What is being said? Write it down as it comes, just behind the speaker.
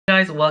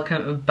guys,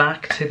 welcome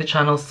back to the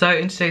channel. So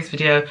in today's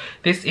video,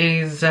 this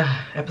is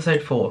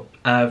episode 4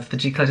 of the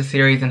Declutter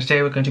series, and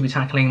today we're going to be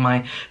tackling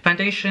my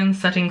foundation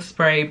setting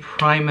spray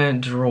primer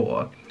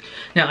drawer.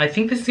 Now I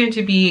think this is going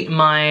to be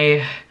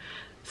my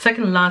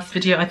second last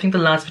video. I think the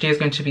last video is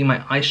going to be my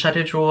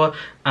eyeshadow drawer.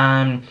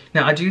 Now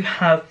I do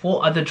have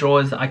 4 other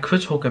drawers that I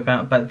could talk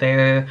about, but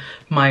they're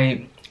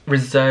my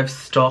reserve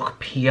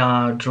stock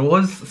PR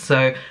drawers,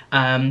 so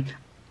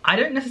I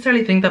don't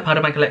necessarily think they're part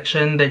of my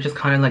collection. They're just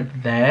kind of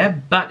like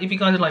there. But if you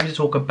guys would like me to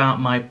talk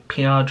about my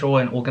PR drawer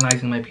and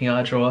organizing my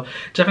PR drawer,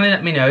 definitely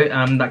let me know.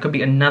 That could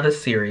be another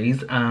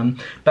series.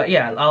 But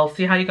yeah, I'll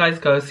see how you guys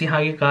go, see how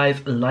you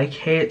guys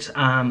like it.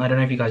 I don't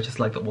know if you guys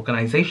just like the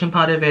organization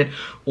part of it,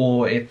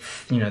 or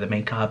it's, you know, the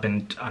makeup,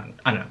 and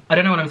I don't know. I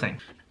don't know what I'm saying.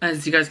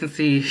 As you guys can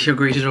see, you're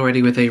greeted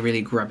already with a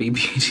really grubby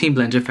Beauty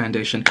Blender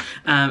foundation.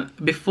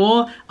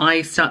 Before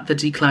I start the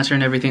declutter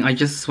and everything, I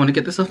just want to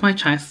get this off my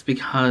chest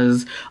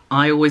because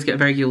I always get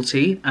very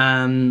guilty.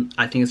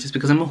 I think it's just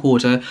because I'm a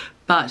hoarder.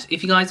 But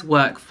if you guys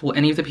work for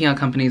any of the PR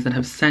companies that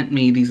have sent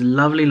me these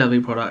lovely,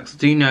 lovely products,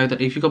 do know that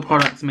if you've got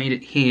products made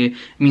it here,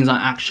 it means I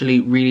actually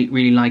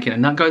really like it.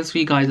 And that goes for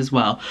you guys as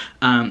well.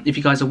 If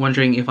you guys are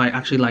wondering if I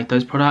actually like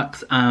those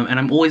products, and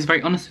I'm always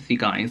very honest with you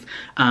guys,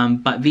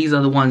 but these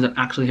are the ones that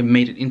actually have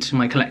made it into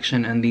my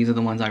collection, and these are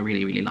the ones I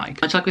really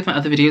like. Much like with my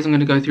other videos, I'm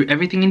going to go through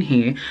everything in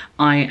here.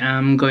 I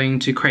am going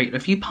to create a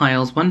few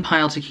piles, one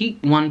pile to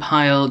keep, one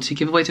pile to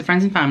give away to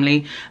friends and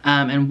family,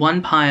 and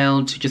one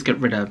pile to just get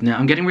rid of. Now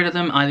I'm getting rid of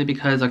them either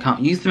because I can't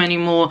use them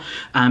anymore,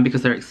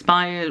 because they're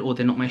expired, or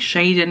they're not my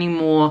shade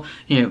anymore,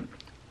 you know,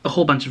 a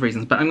whole bunch of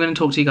reasons, but I'm going to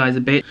talk to you guys a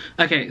bit.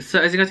 Okay, so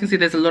as you guys can see,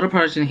 there's a lot of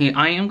products in here.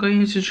 I am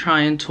going to try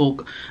and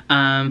talk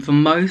for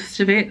most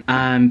of it,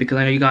 because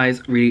I know you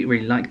guys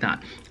really like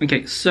that.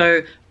 Okay,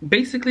 so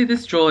basically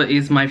this drawer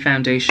is my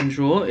foundation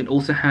drawer. It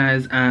also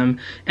has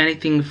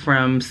anything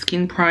from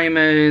skin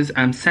primers,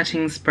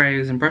 setting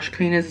sprays, and brush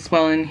cleaners as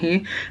well in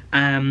here.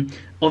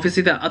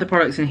 Obviously there are other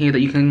products in here that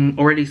you can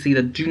already see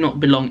that do not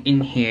belong in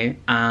here,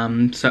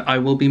 so I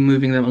will be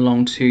moving them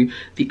along to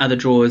the other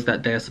drawers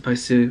that they're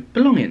supposed to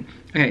belong in.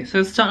 Okay, so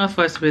let's start off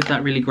first with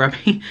that really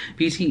grubby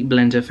Beauty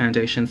Blender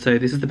foundation. So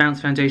this is the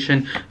Bounce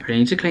foundation. I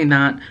need to clean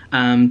that.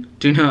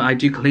 Do know I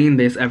do clean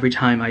this every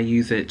time I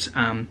use it,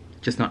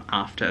 just not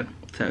after,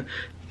 so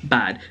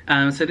bad.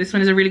 So this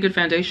one is a really good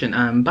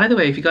foundation. By the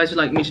way, if you guys would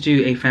like me to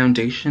do a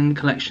foundation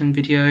collection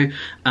video,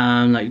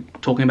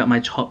 like talking about my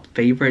top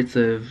favorites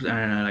of, I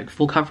don't know, like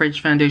full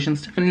coverage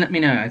foundations, definitely let me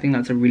know. I think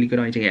that's a really good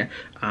idea,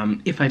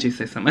 if I do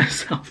say so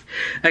myself.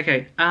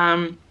 Okay,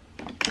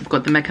 we've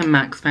got the Mecca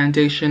Max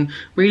foundation,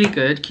 really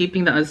good,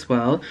 keeping that as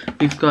well.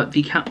 We've got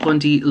the Kat Von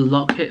D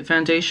Lock-It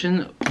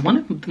foundation, one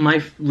of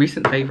my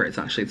recent favorites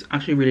actually. It's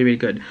actually really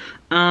good.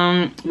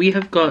 We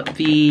have got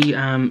the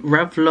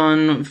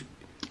Revlon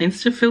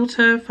Insta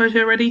Filter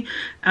Photo Ready.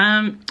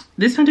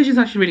 This foundation is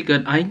actually really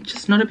good. I'm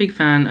just not a big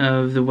fan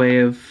of the way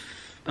of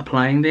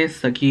applying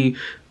this. Like, you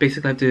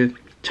basically have to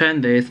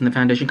turn this and the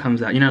foundation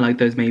comes out, you know, like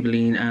those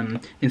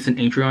Maybelline Instant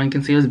Age Rewind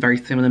concealers, very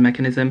similar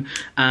mechanism.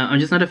 I'm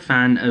just not a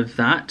fan of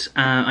that.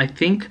 I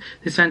think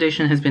this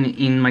foundation has been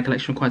in my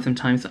collection for quite some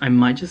time, so I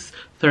might just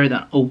throw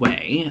that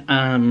away.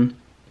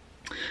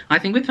 I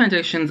think with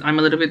foundations, I'm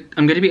going to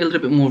be a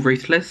little bit more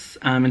ruthless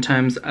in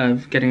terms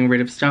of getting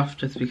rid of stuff,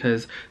 just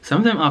because some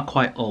of them are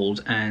quite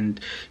old, and,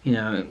 you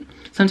know,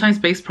 sometimes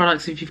base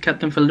products, if you've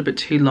kept them for a little bit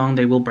too long,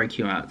 they will break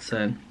you out.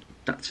 So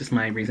that's just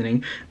my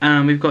reasoning.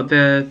 We've got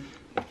the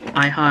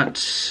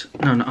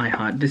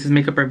this is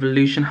Makeup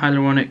Revolution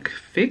Hyaluronic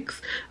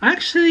Fix. I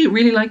actually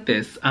really like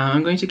this.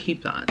 I'm going to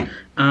keep that.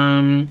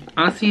 RC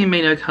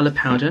Amino Color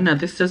Powder. Now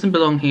this doesn't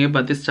belong here,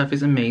 but this stuff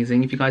is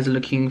amazing. If you guys are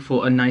looking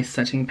for a nice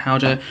setting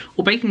powder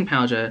or baking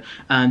powder,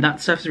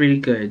 that stuff's really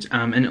good,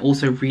 and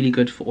also really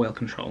good for oil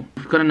control.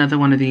 We've got another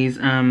one of these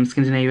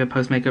SkinDenis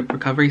Post Makeup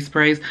Recovery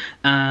Sprays.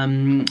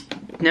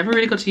 Never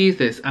really got to use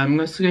this. I'm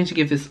also going to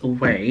give this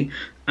away.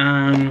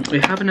 We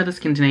have another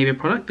SkinDenis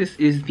product. This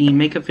is the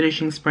Makeup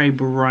Finishing Spray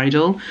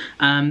Bridal.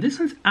 This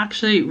one's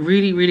actually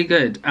really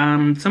good.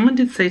 Someone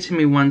did say to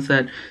me once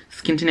that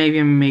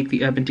SkinDenis make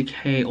the Urban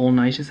Decay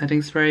All-Nighter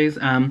setting sprays.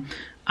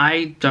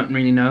 I don't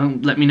really know.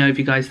 Let me know if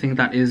you guys think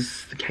that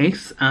is the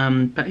case.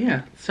 But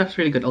yeah, stuff's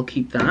really good. I'll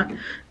keep that.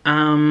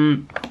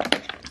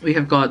 We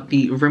have got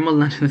the Rimmel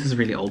London, this is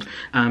really old,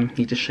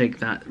 need to shake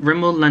that.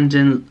 Rimmel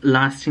London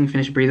Lasting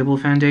Finish Breathable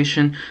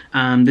Foundation.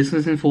 This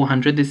one's in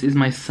 400, this is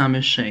my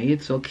summer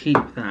shade, so I'll keep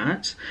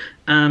that.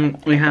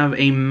 We have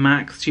a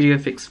MAC Studio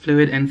Fix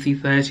Fluid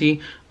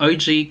NC30,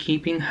 OG,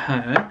 keeping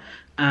her.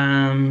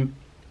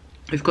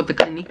 We've got the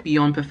Clinique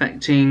Beyond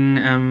Perfecting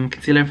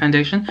Concealer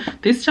Foundation.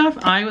 This stuff,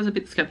 I was a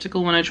bit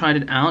skeptical when I tried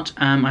it out.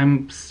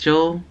 I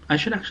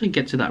should actually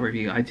get to that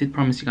review. I did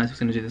promise you guys I was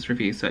going to do this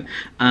review. So,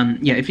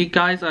 yeah, if you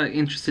guys are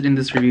interested in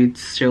this review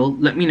still,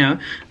 let me know.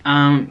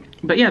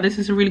 But yeah, this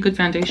is a really good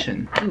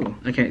foundation. Ooh.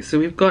 Okay, so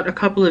we've got a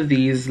couple of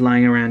these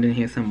lying around in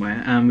here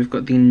somewhere. We've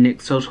got the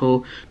NYX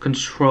Total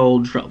Control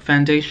Drop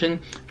Foundation.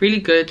 Really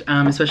good,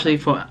 especially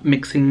for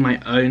mixing my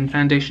own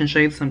foundation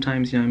shades.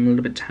 Sometimes, you know, I'm a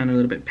little bit tan, a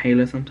little bit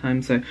paler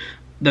sometimes. So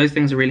those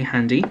things are really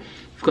handy.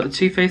 We've got the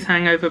Too Faced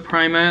Hangover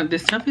Primer.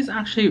 This stuff is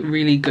actually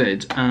really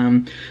good.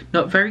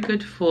 Not very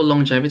good for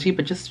longevity,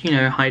 but just, you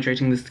know,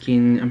 hydrating the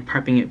skin and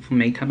prepping it for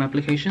makeup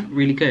application.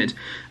 Really good.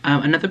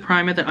 Another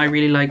primer that I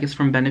really like is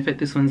from Benefit.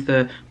 This one's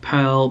the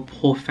Pearl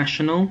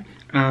Professional.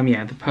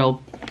 Yeah, the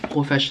Pearl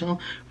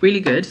Professional. Really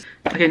good.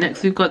 Okay,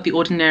 next we've got the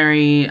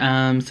Ordinary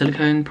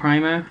Silicone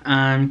Primer.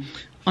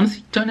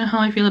 Honestly, don't know how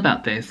I feel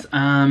about this.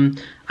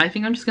 I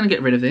think I'm just gonna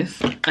get rid of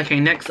this. Okay,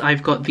 next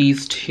I've got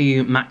these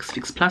two Max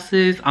Fix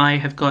Pluses. I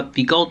have got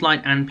the Gold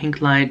Light and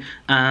Pink Light.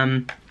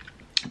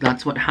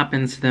 That's what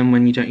happens to them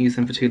when you don't use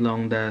them for too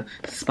long. The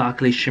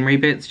sparkly shimmery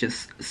bits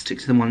just stick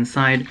to them one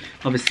side.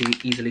 Obviously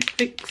easily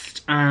fixed.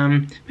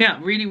 Yeah,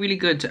 really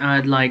good to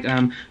add like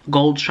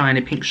gold shine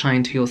and pink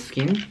shine to your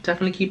skin.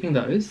 Definitely keeping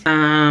those.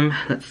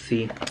 Let's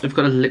see. We've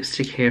got a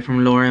lipstick here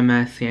from Laura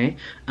Mercier.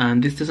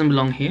 This doesn't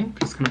belong here. I'm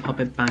just gonna pop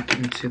it back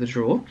into the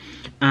drawer.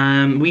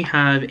 We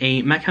have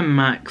a MAC &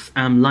 Max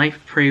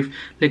Life Proof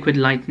Liquid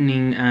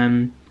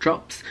Lightening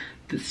drops.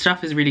 The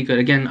stuff is really good.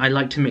 Again, I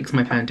like to mix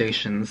my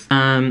foundations.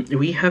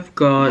 We have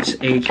got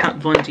a Kat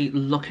Von D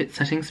Lock-It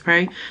Setting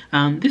Spray.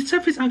 This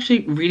stuff is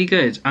actually really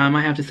good. I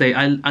have to say,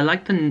 I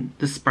like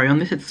the spray on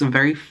this. It's a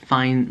very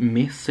fine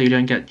mist, so you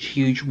don't get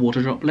huge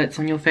water droplets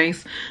on your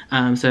face.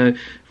 So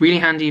really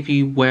handy if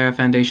you wear a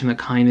foundation that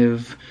kind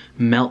of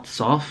melts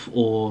off,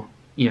 or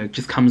you know,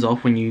 just comes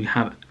off when you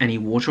have any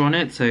water on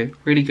it. So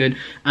really good.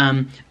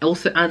 It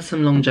also adds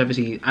some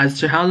longevity. As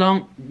to how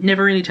long,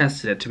 never really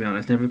tested it, to be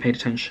honest, never paid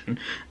attention.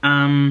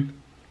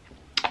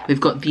 We've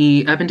got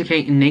the Urban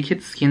Decay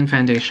Naked Skin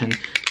Foundation.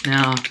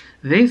 Now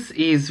this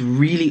is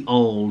really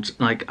old,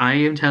 like I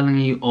am telling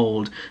you,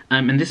 old.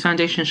 And this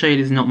foundation shade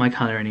is not my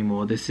color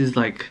anymore. This is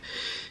like,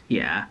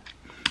 yeah,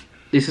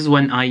 this is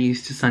when I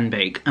used to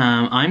sunbake.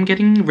 I'm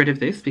getting rid of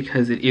this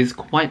because it is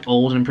quite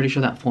old and I'm pretty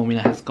sure that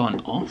formula has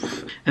gone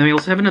off. And we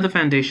also have another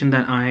foundation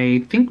that I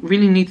think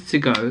really needs to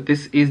go.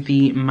 This is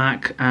the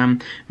MAC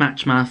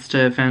Match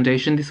Master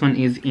Foundation. This one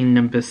is in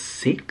number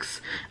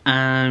 6.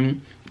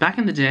 Back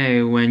in the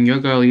day when your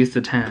girl used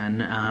to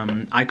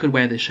tan, I could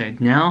wear this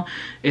shade. Now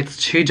it's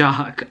too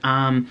dark.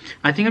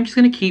 I think I'm just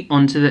gonna keep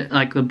onto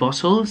the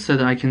bottle so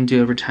that I can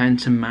do a return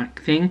to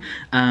MAC thing.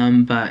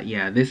 But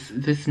yeah,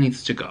 this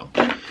needs to go.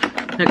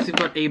 Next we've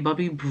got a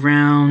Bobbi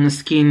Brown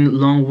Skin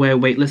Long Wear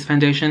Weightless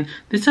Foundation.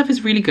 This stuff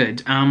is really good.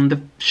 The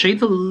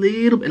shade's a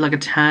little bit, like a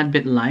tad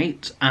bit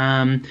light.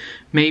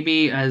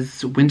 Maybe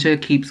as winter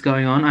keeps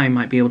going on, I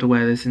might be able to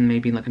wear this in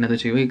maybe like another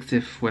 2 weeks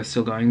if we're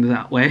still going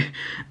that way.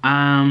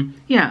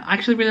 Yeah, I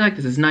actually really like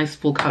this. It's nice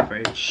full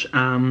coverage.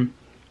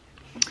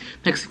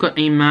 Next we've got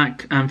a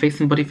MAC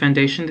Face and Body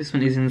Foundation. This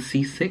one is in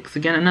C6.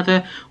 Again,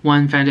 another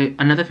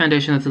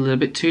foundation that's a little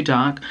bit too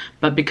dark,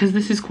 but because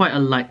this is quite a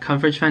light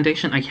coverage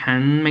foundation, I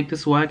can make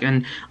this work.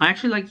 And I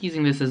actually like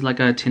using this as like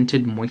a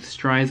tinted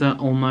moisturizer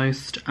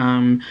almost,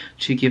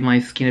 to give my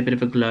skin a bit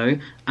of a glow.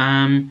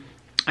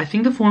 I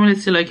think the formula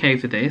is still okay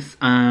for this.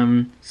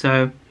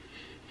 So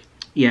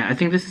yeah, I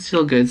think this is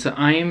still good, so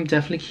I am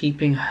definitely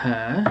keeping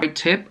her. Great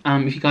tip,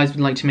 if you guys would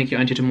like to make your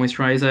own tinted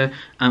moisturizer,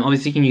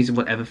 obviously you can use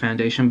whatever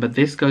foundation, but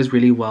this goes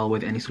really well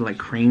with any sort of like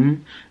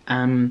cream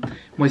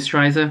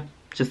moisturizer.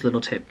 Just a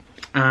little tip.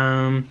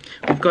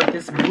 We've got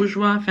this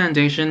Bourjois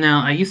foundation.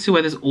 Now, I used to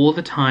wear this all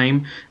the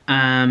time,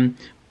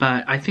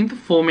 but I think the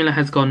formula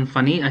has gone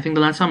funny. I think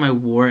the last time I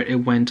wore it, it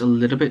went a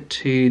little bit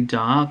too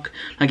dark.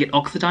 Like it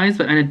oxidized,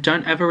 but I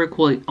don't ever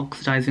recall it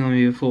oxidizing on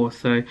me before,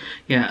 so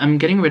yeah, I'm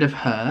getting rid of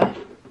her.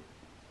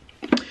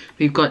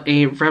 We've got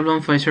a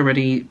Revlon Photo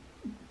Ready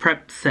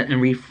Prep Set and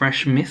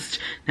Refresh Mist.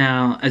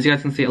 Now, as you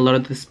guys can see, a lot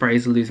of the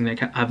sprays are losing their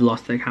cap. I've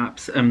lost their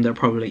caps. They're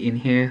probably in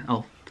here.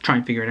 I'll try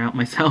and figure it out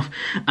myself.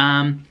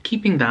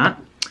 Keeping that.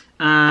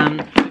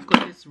 We've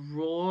got this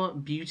Raw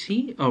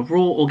Beauty, or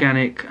Raw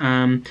Organic.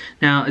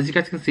 Now, as you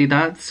guys can see,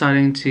 that's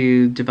starting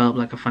to develop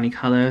like a funny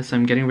color, so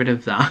I'm getting rid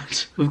of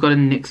that. We've got a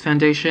NYX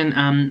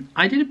foundation.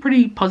 I did a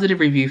pretty positive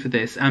review for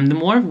this. The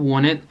more I've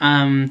worn it,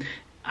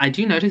 I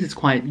do notice it's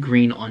quite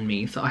green on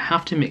me, so I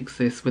have to mix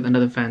this with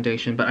another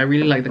foundation, but I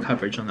really like the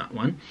coverage on that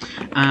one.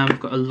 We've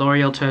got a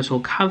L'Oreal Turtle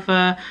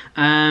Cover.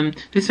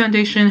 This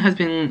foundation has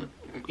been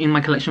in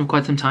my collection for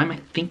quite some time. I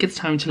think it's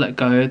time to let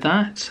go of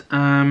that.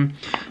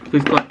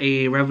 We've got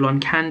a Revlon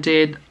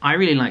Candid. I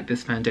really like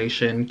this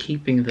foundation,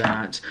 keeping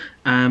that.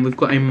 We've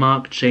got a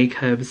Marc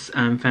Jacobs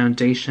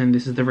foundation.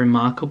 This is the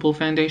Remarkable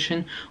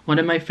foundation. One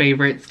of my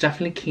favorites,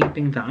 definitely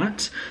keeping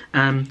that.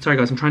 Sorry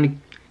guys, I'm trying to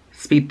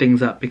speed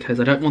things up because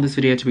I don't want this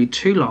video to be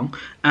too long.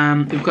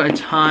 We've got a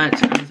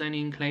Tarte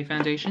Amazonian Clay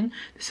foundation.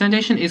 This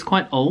foundation is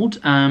quite old,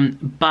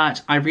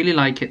 but I really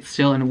like it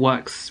still and it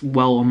works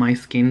well on my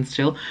skin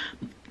still.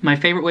 My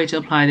favorite way to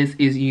apply this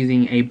is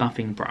using a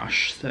buffing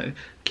brush, so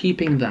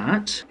keeping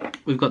that.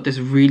 We've got this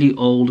really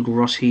old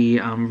grotty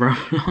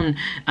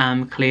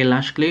Revlon clear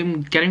lash glue.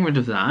 I'm getting rid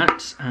of that.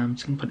 Just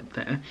gonna put it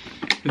there.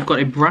 We've got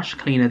a brush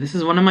cleaner. This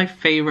is one of my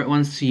favorite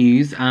ones to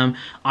use.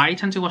 I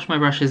tend to wash my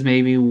brushes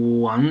maybe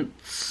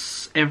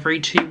once every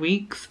 2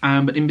 weeks,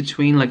 but in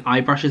between, like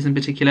eye brushes in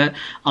particular,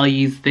 I'll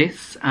use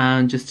this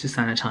just to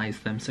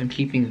sanitize them. So I'm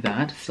keeping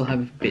that. Still have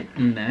a bit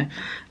in there.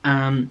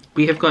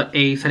 We have got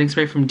a setting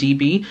spray from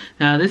DB.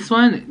 Now this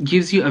one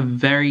gives you a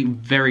very,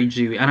 very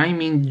dewy, and I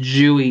mean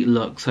dewy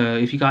look. So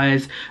if you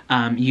guys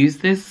use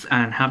this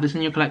and have this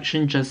in your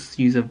collection, just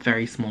use a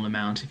very small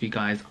amount if you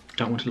guys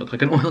don't want to look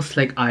like an oil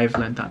slick. I've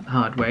learned that the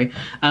hard way,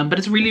 but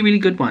it's a really, really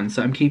good one,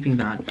 so I'm keeping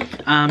that.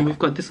 We've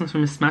got this one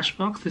from a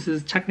Smashbox. This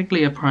is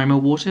technically a primer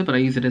water, but I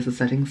use it as a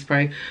setting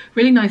spray.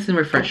 Really nice and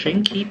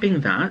refreshing,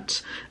 keeping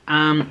that.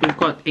 We've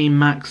got a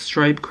MAC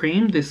strobe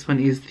cream. This one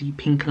is the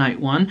pink light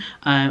one.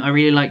 I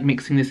really like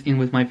mixing this in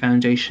with my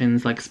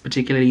foundations, like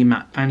particularly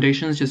matte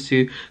foundations, just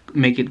to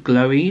make it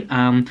glowy,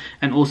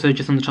 and also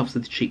just on the tops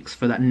of the cheeks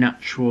for that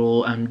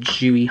natural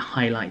dewy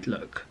highlight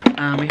look.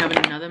 We have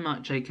another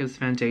Marc Jacobs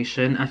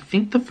foundation. I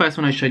think the first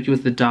one I showed you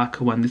was the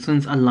darker one. This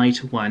one's a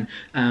lighter one.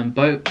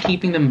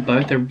 Keeping them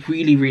both, they're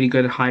really, really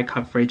good high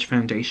coverage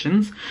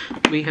foundations.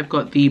 We have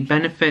got the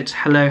Benefit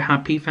Hello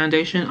Happy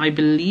foundation. I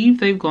believe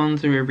they've gone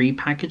through a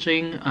repackaging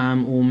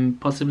or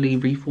possibly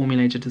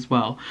reformulated as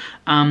well.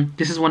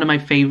 This is one of my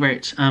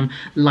favorite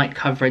light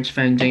coverage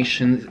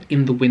foundations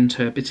in the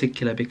winter in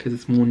particular, because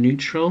it's more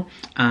neutral,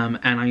 and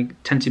I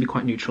tend to be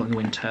quite neutral in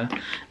winter.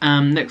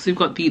 Next we've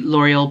got the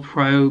L'Oreal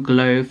Pro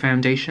Glow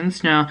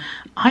foundations. Now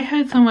I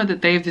heard somewhere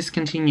that they've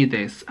discontinued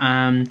this,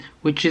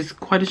 which is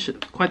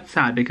quite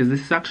sad, because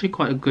this is actually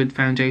quite a good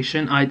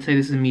foundation. I'd say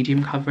this is a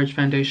medium coverage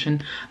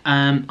foundation.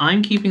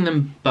 I'm keeping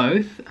them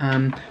both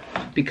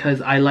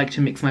because I like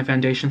to mix my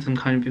foundations. I'm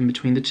kind of in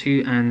between the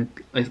two, and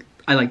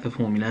I like the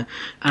formula.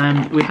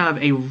 We have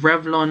a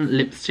Revlon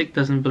lipstick,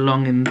 doesn't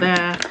belong in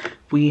there.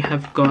 We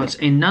have got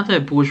another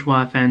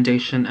Bourjois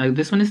foundation.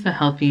 This one is the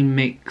Healthy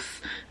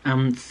Mix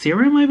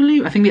serum, I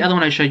believe. I think the other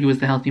one I showed you was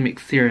the Healthy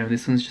Mix serum.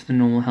 This one's just a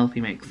normal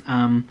Healthy Mix.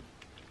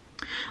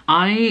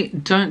 I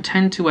don't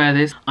tend to wear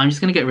this. I'm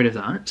just going to get rid of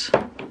that.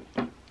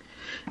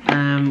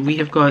 We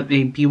have got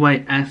the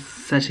BYS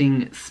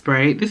setting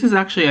spray. This is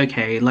actually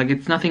okay. Like,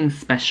 it's nothing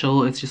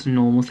special. It's just a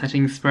normal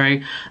setting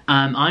spray.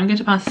 I'm going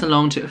to pass this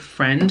along to a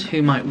friend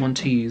who might want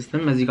to use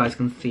them. As you guys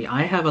can see,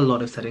 I have a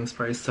lot of setting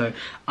sprays, so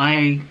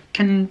I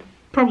can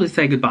probably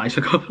say goodbye to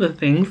a couple of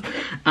things.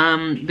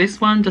 This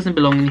one doesn't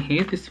belong in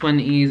here. This one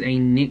is a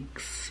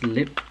NYX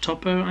lip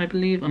topper, I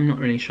believe. I'm not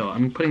really sure.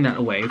 I'm putting that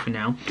away for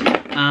now.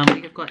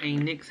 We have got a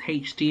NYX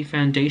HD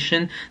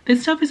foundation.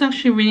 This stuff is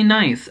actually really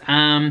nice.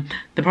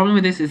 The problem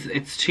with this is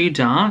it's too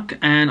dark,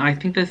 and I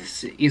think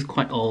this is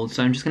quite old,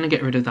 so I'm just going to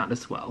get rid of that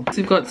as well. So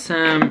we've got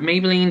some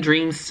Maybelline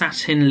Dream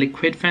Satin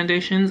Liquid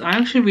foundations. I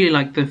actually really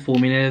like the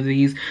formula of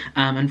these.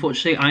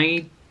 Unfortunately,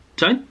 I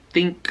don't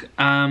think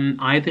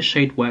either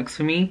shade works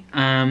for me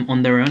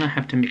on their own. I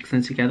have to mix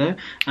them together,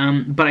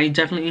 but I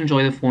definitely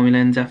enjoy the formula,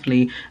 and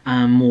definitely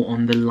more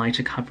on the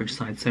lighter coverage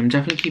side, so I'm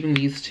definitely keeping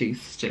these two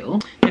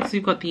still. Next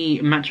we've got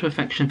the Matte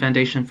Perfection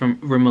foundation from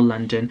Rimmel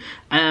London.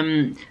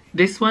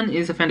 This one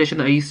is a foundation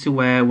that I used to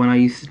wear when I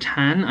used to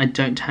tan. I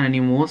don't tan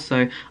anymore,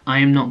 so I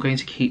am not going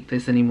to keep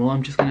this anymore.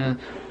 I'm just gonna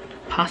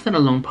pass that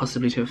along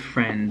possibly to a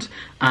friend.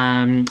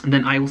 And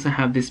then I also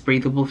have this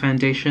breathable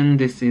foundation.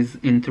 This is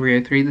in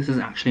 303. This is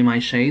actually my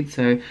shade,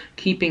 so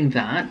keeping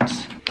that.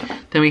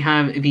 Then we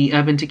have the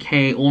Urban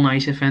Decay All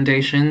Nighter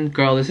foundation.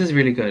 Girl, this is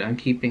really good. I'm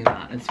keeping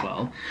that as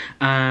well.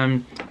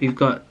 We've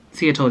got,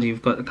 see, I told you,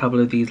 we've got a couple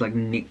of these like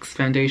NYX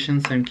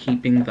foundations, so I'm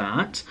keeping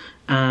that.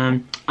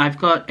 I've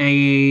got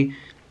a,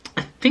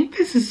 I think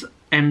this is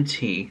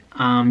empty.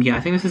 Yeah, I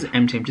think this is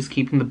empty. I'm just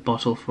keeping the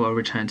bottle for a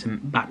return to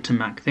back to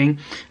MAC thing.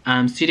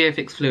 Studio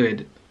Fix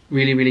Fluid,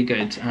 really, really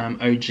good.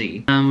 OG.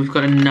 We've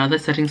got another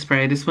setting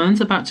spray. This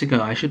one's about to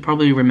go. I should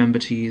probably remember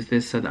to use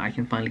this so that I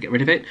can finally get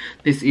rid of it.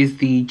 This is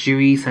the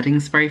Dewy setting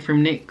spray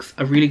from NYX,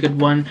 a really good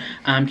one.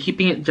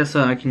 Keeping it just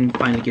so I can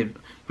finally get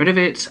rid of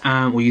it,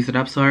 or use it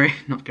up, sorry,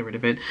 not get rid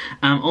of it.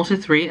 Also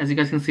 3, as you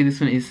guys can see,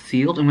 this one is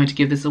sealed. I'm going to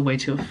give this away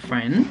to a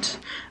friend.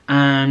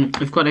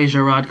 We've got a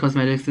Gerard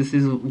Cosmetics. This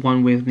is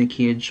one with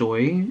Nikia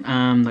Joy,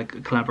 like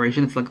a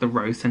collaboration. It's like the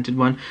rose scented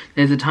one.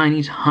 There's a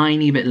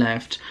tiny bit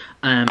left.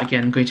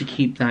 Again, I'm going to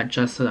keep that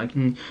just so that I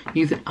can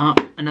use it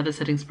up. Another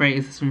setting spray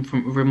is this one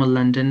from Rimmel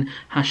London,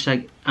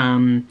 hashtag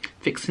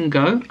Fix and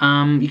Go.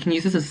 You can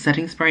use this as a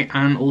setting spray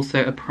and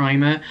also a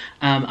primer.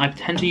 I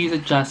tend to use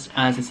it just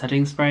as a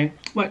setting spray.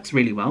 Works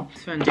really well.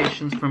 These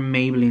foundations from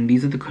Maybelline.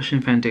 These are the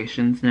cushion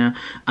foundations. Now,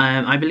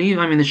 I believe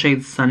I'm in the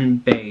shade Sun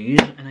Beige,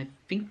 and I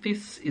think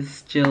this is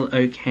still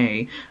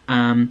okay.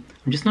 I'm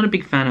just not a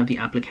big fan of the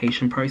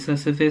application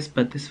process of this,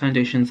 but this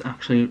foundation is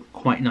actually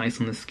quite nice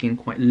on the skin,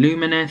 quite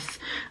luminous.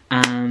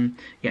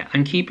 Yeah,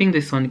 I'm keeping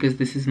this one because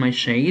this is my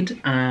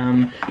shade.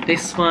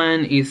 This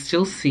one is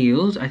still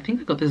sealed. I think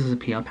I got this as a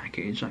PR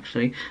package,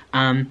 actually.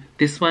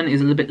 This one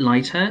is a little bit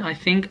lighter, I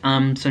think. So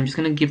I'm just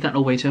going to give that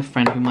away to a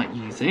friend who might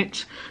use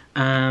it.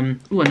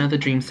 Ooh, another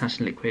Dream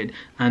Satin Liquid.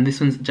 This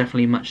one's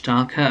definitely much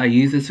darker. I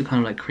use this to kind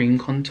of like cream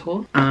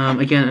contour.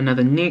 Again,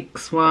 another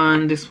NYX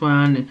one. This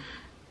one,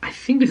 I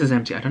think this is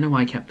empty. I don't know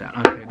why I kept that.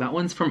 Okay, that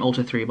one's from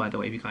Ulta 3, by the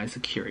way, if you guys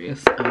are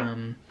curious.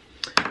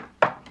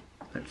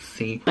 Let's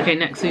see. Okay,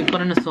 next we've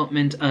got an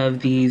assortment of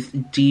these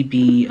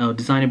DB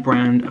designer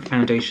brand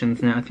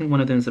foundations. Now I think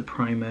one of them is a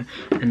primer,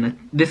 and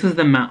this is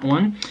the matte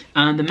one.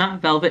 The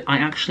matte velvet I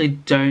actually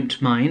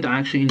don't mind. I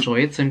actually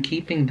enjoy it, so I'm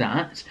keeping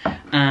that.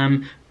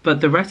 But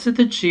the rest of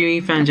the dewy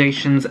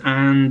foundations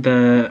and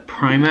the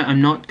primer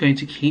I'm not going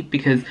to keep,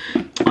 because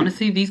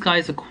honestly these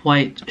guys are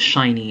quite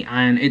shiny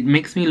and it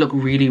makes me look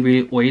really,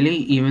 really oily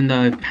even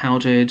though I've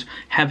powdered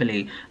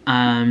heavily.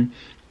 I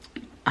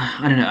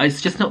don't know,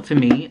 it's just not for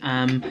me.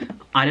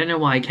 I don't know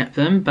why I kept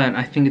them, but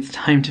I think it's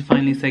time to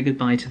finally say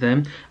goodbye to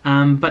them.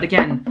 But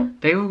again,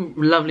 they were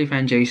lovely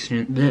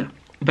foundations.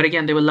 But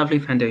again, they were lovely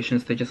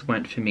foundations, they just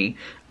weren't for me.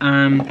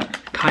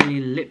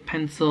 Kylie lip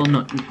pencil,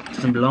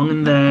 doesn't belong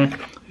in there.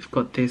 We've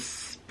got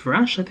this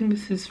brush, I think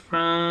this is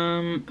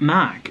from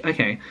MAC.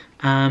 Okay,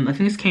 I think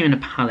this came in a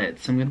palette,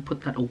 so I'm gonna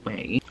put that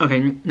away.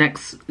 Okay,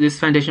 next, this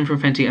foundation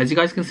from Fenty. As you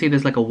guys can see,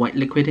 there's like a white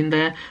liquid in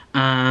there.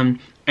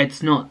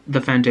 It's not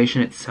the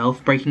foundation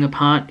itself breaking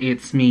apart,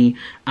 it's me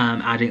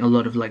adding a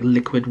lot of like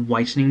liquid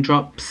whitening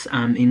drops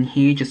in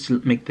here just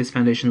to make this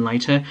foundation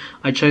lighter.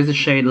 I chose a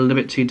shade a little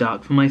bit too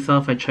dark for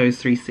myself. I chose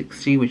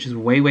 360, which is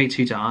way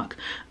too dark.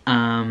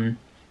 And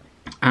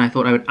I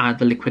thought I would add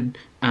the liquid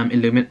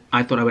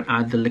I thought I would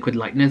add the liquid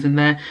lighteners in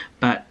there,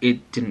 but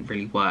it didn't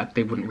really work.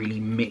 They wouldn't really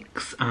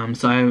mix.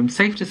 So I'm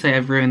safe to say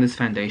I've ruined this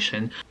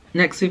foundation.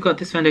 Next we've got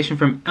this foundation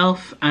from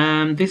e.l.f.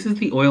 This is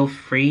the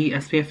oil-free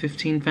SPF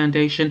 15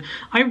 foundation.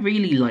 I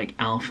really like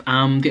e.l.f.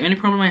 The only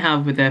problem I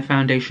have with their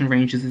foundation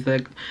ranges is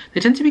that they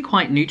tend to be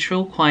quite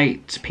neutral,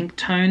 quite pink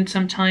toned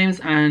sometimes,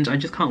 and I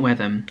just can't wear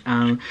them.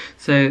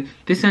 So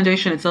this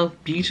foundation itself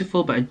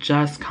beautiful, but I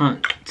just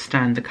can't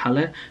stand the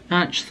colour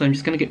match, so I'm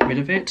just going to get rid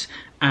of it.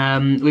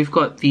 We've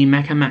got the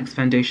Mecca Max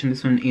foundation.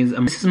 This one is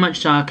this is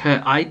much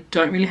darker. I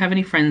don't really have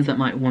any friends that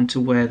might want to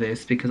wear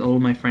this because all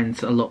of my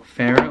friends are a lot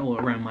fairer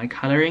or around my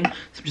colouring,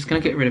 so I'm just gonna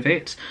get rid of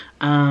it.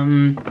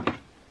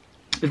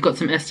 We've got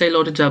some Estee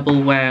Lauder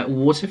Double Wear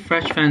Water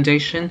Fresh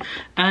foundation.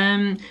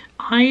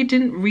 I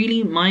didn't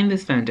really mind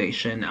this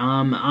foundation.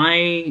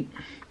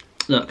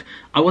 Look,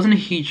 I wasn't a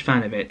huge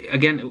fan of it.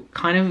 Again,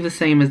 kind of the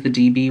same as the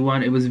DB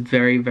one. It was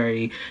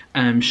very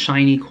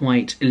shiny,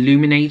 quite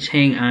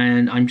illuminating,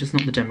 and I'm just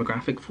not the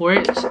demographic for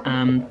it.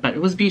 But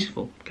it was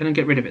beautiful. Gonna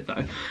get rid of it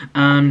though.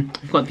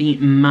 I've got the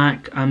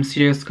MAC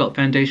Studio Sculpt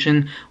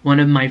foundation. One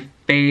of my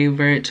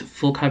favorite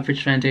full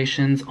coverage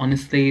foundations.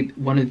 Honestly,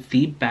 one of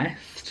the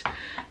best.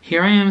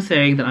 Here I am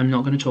saying that I'm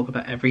not going to talk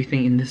about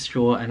everything in this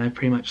drawer, and I've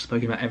pretty much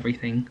spoken about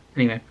everything.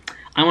 Anyway,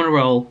 I'm on a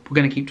roll. We're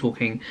going to keep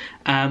talking.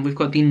 We've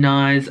got the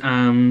NARS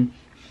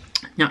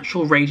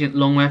Natural Radiant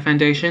Longwear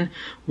Foundation.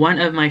 One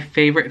of my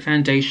favourite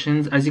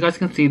foundations. As you guys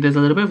can see, there's a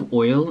little bit of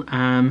oil.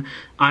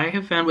 I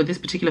have found with this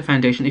particular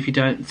foundation, if you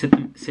don't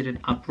sit it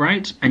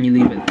upright and you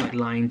leave it like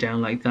lying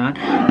down like that,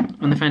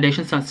 when the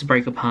foundation starts to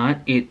break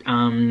apart,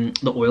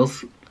 the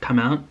oils come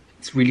out.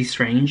 It's really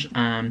strange.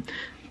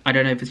 I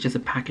don't know if it's just a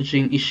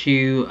packaging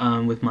issue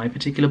with my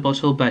particular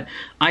bottle, but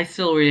I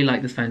still really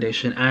like this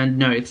foundation. And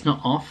no, it's not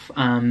off.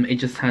 It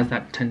just has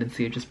that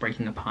tendency of just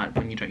breaking apart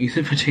when you don't use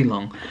it for too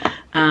long.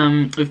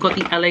 We've got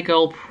the LA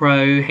Girl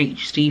Pro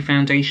HD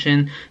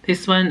foundation.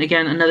 This one,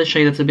 again, another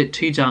shade that's a bit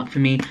too dark for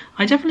me.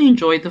 I definitely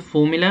enjoyed the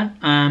formula.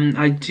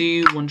 I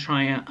do want to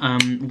try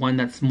one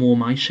that's more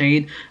my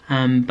shade,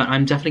 but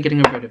I'm definitely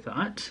getting rid of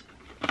that.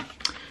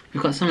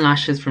 We've got some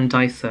lashes from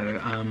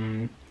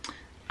Daiso.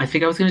 I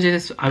think I was going to do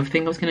this, I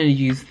think I was going to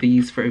use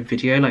these for a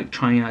video, like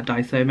trying out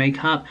Daiso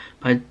makeup,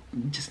 but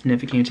just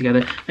never came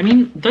together. I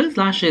mean, those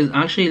lashes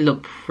actually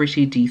look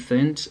pretty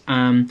decent.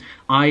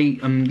 I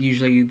am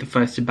usually the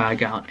first to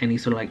bag out any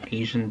sort of like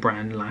Asian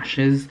brand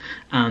lashes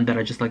that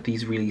are just like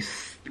these really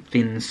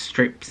thin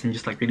strips and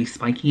just like really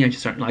spiky. I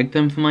just don't like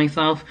them for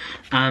myself.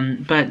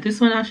 But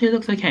this one actually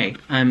looks okay.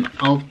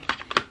 I'll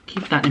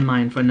keep that in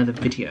mind for another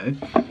video.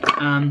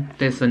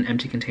 There's an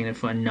empty container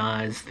for a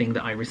NARS thing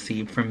that I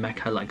received from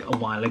Mecca like a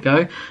while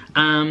ago.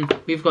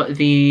 We've got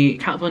the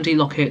Kat Von D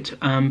Lock-It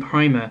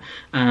primer.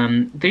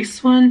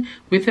 This one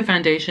with the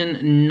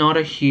foundation, not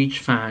a huge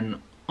fan,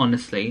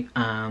 honestly.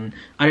 I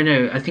don't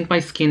know, I think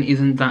my skin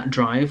isn't that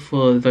dry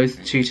for those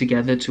two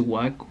together to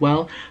work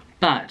well.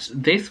 But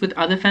this with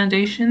other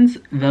foundations,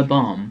 the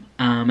bomb.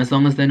 As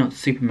long as they're not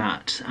super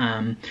matte.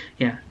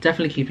 Yeah,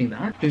 definitely keeping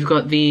that. We've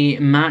got the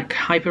MAC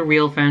Hyper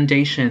Real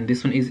foundation.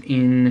 This one is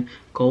in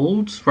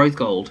gold, rose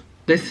gold.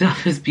 This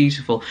stuff is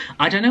beautiful.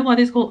 I don't know why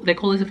they call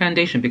this a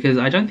foundation, because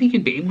I don't think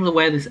you'd be able to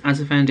wear this as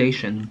a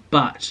foundation.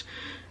 But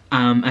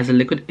as a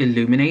liquid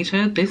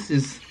illuminator, this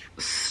is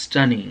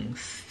stunning.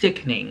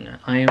 Sickening.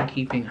 I am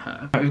keeping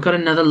her. Right, we've got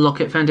another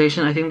Lock-It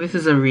foundation. I think this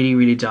is a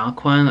really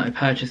dark one that I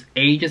purchased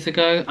ages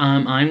ago.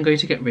 I'm going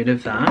to get rid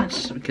of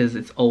that because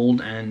it's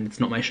old and it's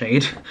not my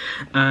shade.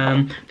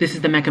 This is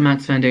the Mecca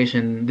Max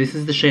foundation. This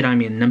is the shade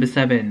I'm in, number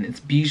 7.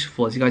 It's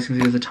beautiful. As you guys can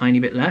see, there's a tiny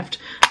bit left.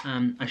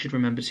 I should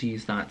remember to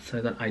use that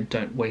so that I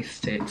don't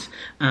waste it.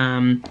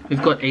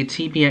 We've got a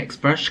TBX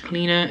brush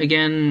cleaner.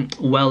 Again,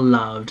 well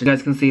loved. You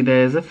guys can see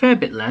there's a fair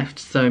bit left,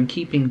 so I'm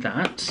keeping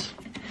that.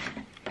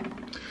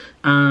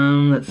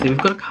 Let's see, we've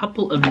got a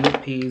couple of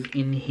lippies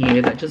in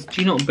here that just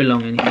do not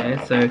belong in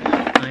here, so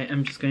I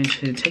am just going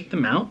to take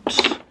them out.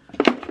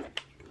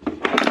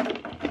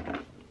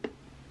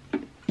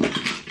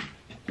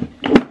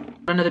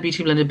 Another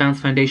Beauty Blended Bounce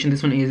foundation.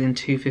 This one is in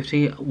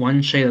 250,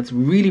 one shade that's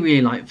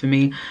really light for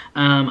me.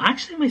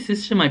 Actually my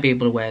sister might be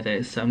able to wear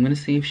this, so I'm going to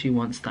see if she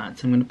wants that,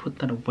 so I'm going to put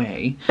that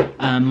away.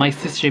 My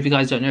sister, if you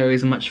guys don't know,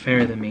 is much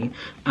fairer than me.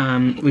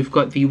 We've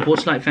got the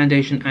Waterlight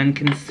foundation and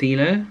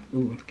concealer.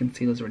 Ooh, the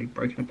concealer's already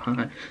broken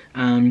apart,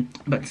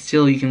 but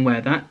still you can wear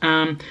that.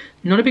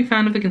 Not a big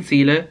fan of the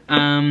concealer,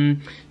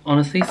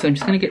 honestly, so I'm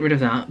just going to get rid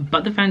of that.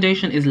 But the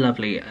foundation is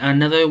lovely.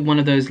 Another one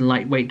of those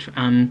lightweight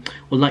or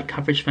light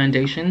coverage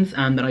foundations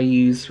that I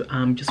use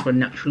just for a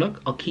natural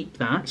look. I'll keep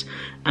that.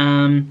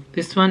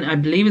 This one I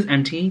believe is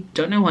empty.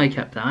 Don't know why I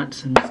kept that,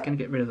 so I'm just going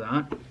to get rid of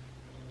that.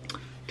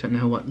 Don't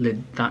know what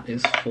lid that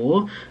is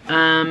for.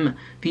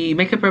 The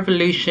Makeup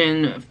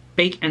Revolution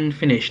Bake and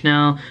Finish.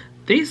 Now,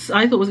 this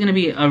I thought was going to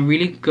be a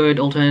really good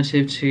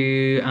alternative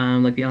to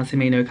like the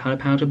LCMA No Colour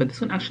Powder, but this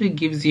one actually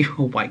gives you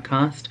a white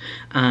cast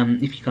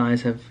if you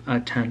guys have a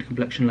tanned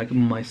complexion like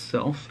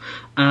myself.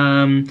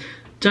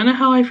 Don't know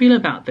how I feel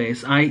about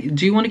this. I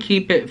do want to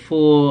keep it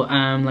for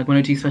like when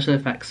I do special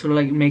effects, sort of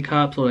like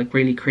makeups or like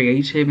really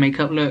creative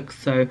makeup looks.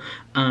 So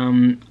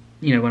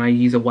you know, when I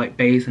use a white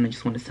base and I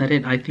just want to set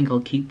it, I think I'll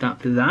keep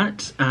that for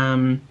that.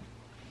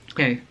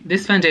 Okay,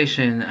 this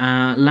foundation,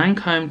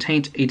 Lancome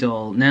Teint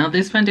Idole. Now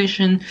this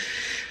foundation,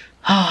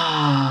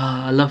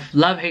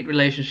 love-hate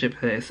relationship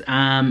with this.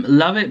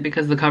 Love it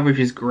because the coverage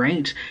is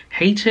great.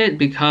 Hate it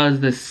because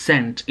the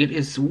scent, it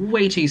is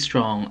way too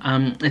strong.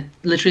 It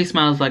literally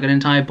smells like an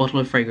entire bottle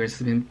of fragrance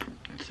has been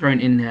thrown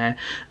in there.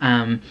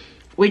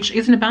 Which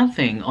isn't a bad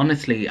thing,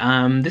 honestly.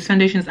 This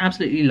foundation is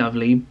absolutely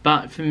lovely,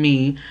 but for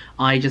me,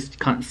 I just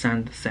can't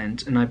stand the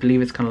scent, and I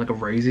believe it's kind of like a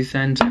rosy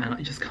scent, and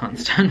I just can't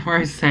stand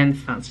rose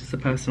scents. That's just a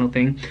personal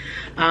thing.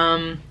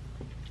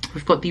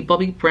 We've got the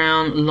Bobbi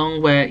Brown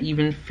Longwear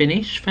Even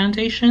Finish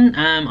foundation.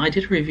 I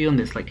did a review on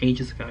this like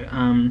ages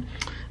ago.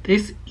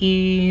 This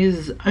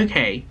is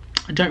okay.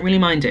 I don't really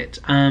mind it.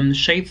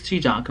 Shade's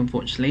too dark,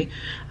 unfortunately.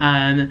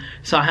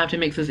 So I have to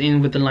mix this in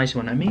with the lighter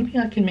one. And maybe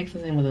I can mix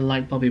this in with a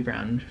light Bobbi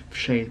Brown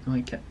shade. I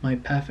might get my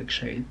perfect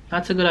shade.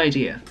 That's a good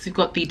idea. So we've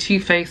got the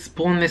Too Faced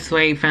Born This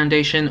Way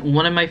foundation.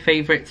 One of my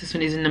favorites. This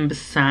one is in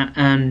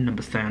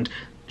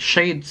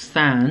shade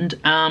Sand.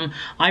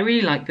 I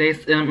really like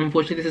this.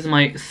 Unfortunately, this is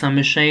my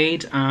summer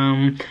shade.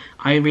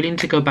 I really need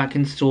to go back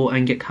in store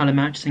and get colour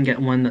matched and get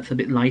one that's a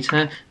bit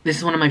lighter. This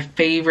is one of my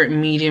favourite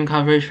medium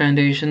coverage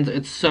foundations.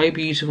 It's so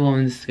beautiful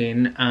on the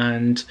skin,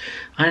 and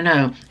I don't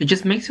know, it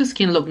just makes your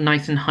skin look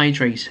nice and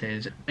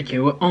hydrated. Okay,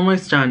 we're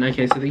almost done.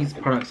 Okay, so these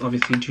products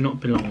obviously do not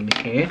belong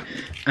here.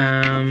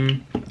 A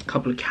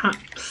couple of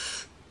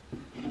caps.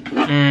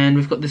 And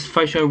we've got this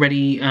Photo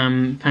Ready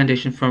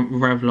foundation from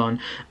Revlon.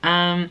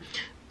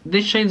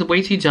 This shade's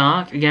way too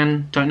dark.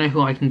 Again, don't know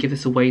who I can give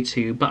this away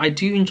to, but I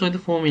do enjoy the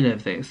formula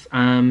of this.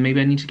 Maybe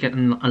I need to get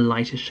a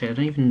lighter shade. I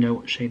don't even know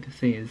what shade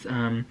this is.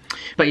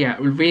 But yeah,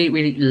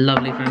 really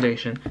lovely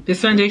foundation.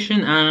 This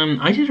foundation,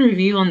 I did a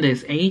review on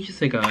this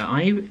ages ago.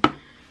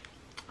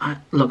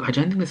 Look, I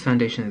don't think this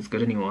foundation is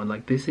good anymore.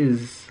 Like, this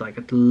is like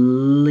at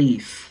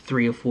least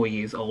 3 or 4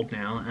 years old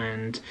now,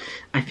 and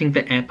I think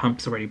the air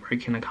pump's already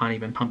broken. I can't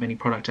even pump any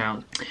product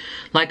out.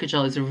 Leica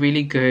Gel is a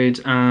really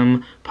good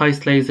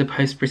post-laser,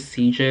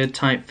 post-procedure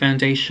type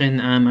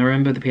foundation. I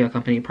remember the PR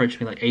company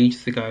approached me like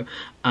ages ago,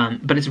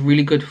 but it's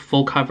really good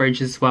full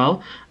coverage as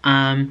well.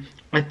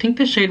 I think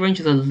the shade range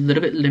is a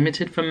little bit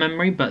limited from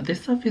memory, but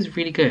this stuff is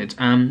really good.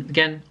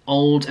 Again,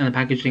 old, and the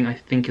packaging I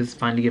think has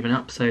finally given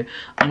up, so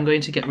I'm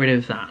going to get rid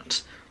of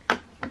that.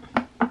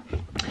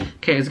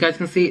 Okay, as you guys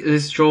can see,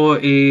 this drawer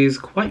is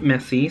quite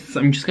messy,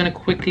 so I'm just going to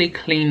quickly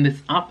clean this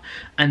up,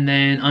 and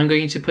then I'm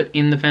going to put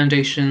in the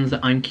foundations that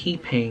I'm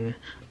keeping.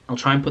 I'll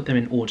try and put them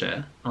in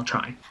order. I'll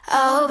try.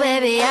 Oh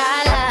baby,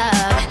 I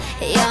love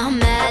your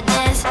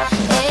madness.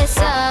 It's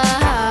so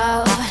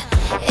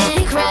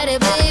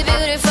incredibly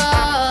beautiful.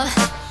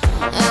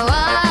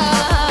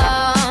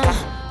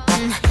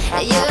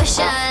 You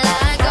shine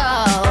like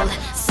gold,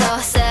 so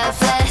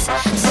selfless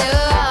to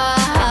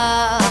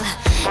all,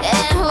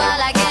 and while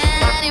I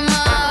can't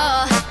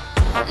anymore,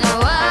 no.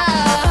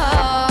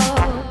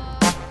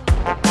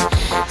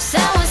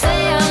 Someone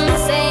say I'm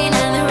insane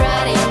and they're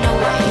right in the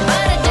way,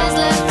 but I just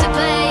love to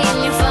play in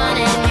your fun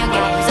and your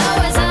games.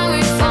 Always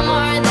hungry for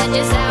more than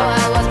just how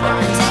I was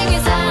born. Take me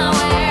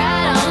somewhere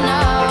I don't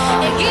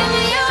know, and give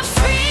me your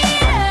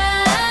freedom.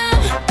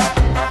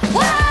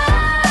 Whoa.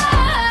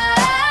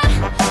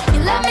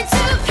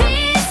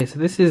 So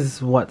this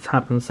is what's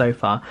happened so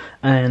far,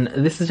 and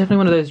this is definitely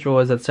one of those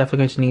drawers that's definitely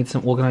going to need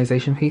some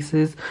organization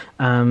pieces.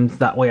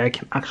 That way I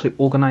can actually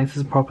organize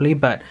this properly,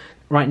 but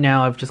right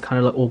now I've just kind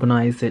of like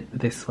organized it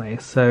this way.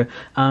 So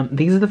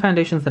these are the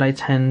foundations that I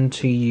tend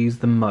to use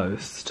the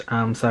most.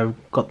 So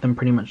I've got them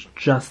pretty much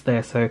just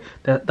there, so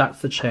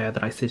that's the chair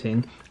that I sit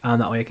in.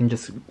 That way I can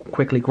just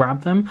quickly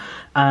grab them.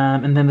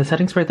 And then the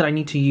setting spray that I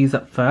need to use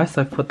up first,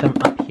 I've put them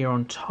up here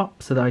on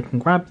top so that I can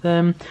grab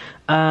them.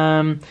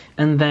 And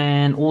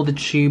then all the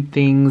tube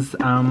things,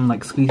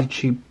 like squeezy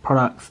tube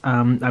products,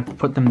 I've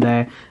put them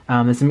there.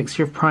 There's a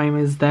mixture of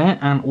primers there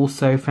and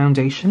also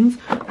foundations.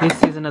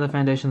 This is another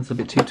foundation that's a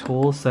bit too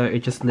tall, so it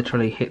just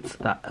literally hits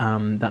that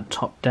that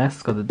top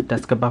desk or the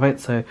desk above it,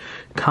 so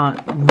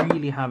can't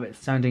really have it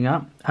standing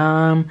up.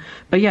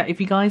 But yeah, if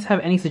you guys have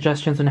any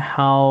suggestions on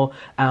how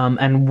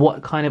and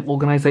what kind of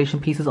organization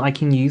pieces I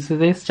can use for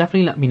this,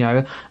 definitely let me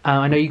know.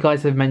 I know you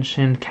guys have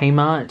mentioned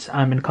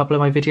Kmart in a couple of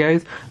my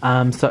videos,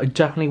 so I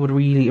definitely would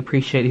really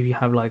appreciate if you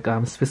have like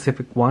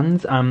specific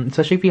ones,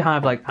 especially if you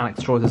have like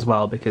Alex drawers as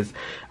well, because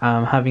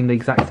having the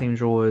exact same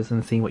drawers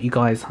and seeing what you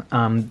guys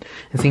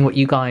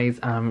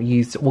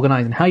use to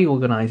organize and how you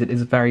organize it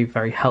is very,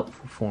 very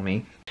helpful for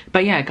me.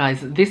 But yeah,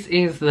 guys, this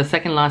is the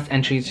second last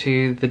entry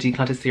to the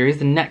Declutter series.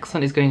 The next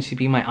one is going to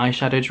be my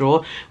eyeshadow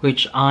drawer,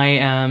 which I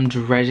am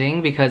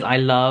dreading because I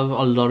love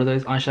a lot of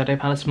those eyeshadow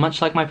palettes.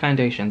 Much like my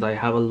foundations, I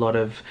have a lot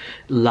of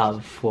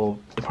love for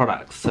the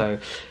products, so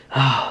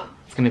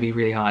it's going to be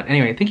really hard.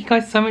 Anyway, thank you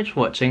guys so much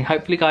for watching.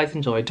 Hopefully you guys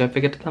enjoyed. Don't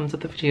forget to thumbs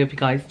up the video if you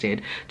guys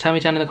did. Tell me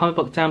down in the comment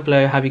box down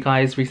below, have you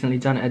guys recently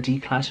done a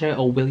declutter,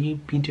 or will you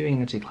be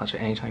doing a declutter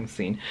anytime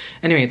soon?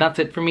 Anyway, that's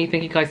it from me.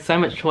 Thank you guys so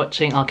much for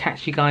watching. I'll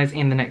catch you guys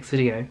in the next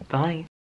video. Bye.